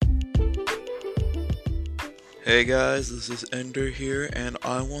Hey guys, this is Ender here, and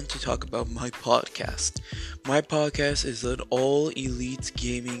I want to talk about my podcast. My podcast is an all elite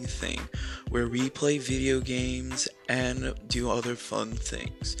gaming thing where we play video games and do other fun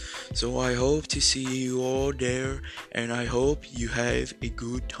things. So I hope to see you all there, and I hope you have a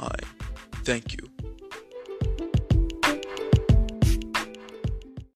good time. Thank you.